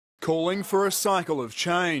calling for a cycle of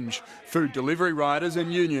change. Food delivery riders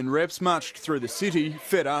and union reps marched through the city,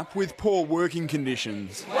 fed up with poor working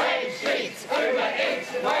conditions. Wage cheats, Uber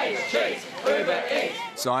Eats, wage cheats, Uber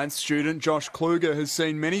Eats. Science student Josh Kluger has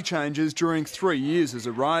seen many changes during 3 years as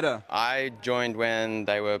a rider. I joined when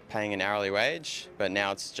they were paying an hourly wage, but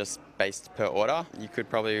now it's just based per order. You could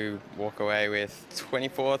probably walk away with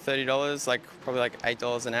 $24, $30, probably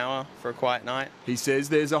 $8 an hour for a quiet night. He says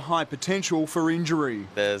there's a high potential for injury.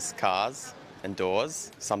 There's cars and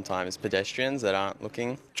doors, sometimes pedestrians that aren't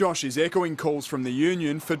looking. Josh is echoing calls from the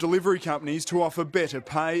union for delivery companies to offer better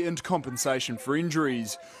pay and compensation for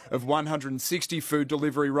injuries. Of 160 food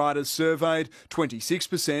delivery riders surveyed,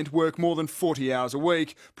 26% work more than 40 hours a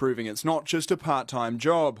week, proving it's not just a part-time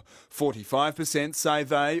job. 45% say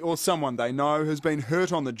they or someone they know has been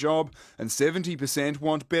hurt on the job, and 70%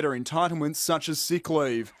 want better entitlements such as sick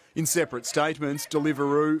leave. In separate statements,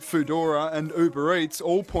 Deliveroo, Foodora and Uber Eats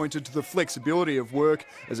all pointed to the flexibility of work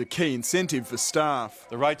as a key incentive for staff.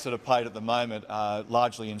 The rates that are paid at the moment are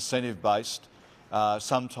largely incentive-based,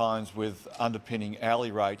 sometimes with underpinning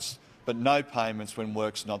hourly rates, but no payments when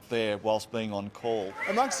work's not there whilst being on call.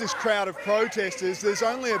 Amongst this crowd of protesters, there's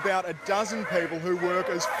only about a dozen people who work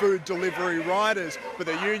as food delivery riders, but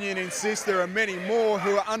the union insists there are many more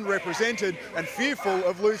who are unrepresented and fearful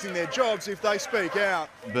of losing their jobs if they speak out.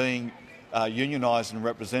 Being unionised and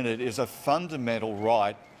represented is a fundamental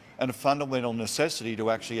right and a fundamental necessity to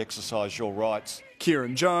actually exercise your rights.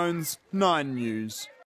 Kieran Jones, 9 News.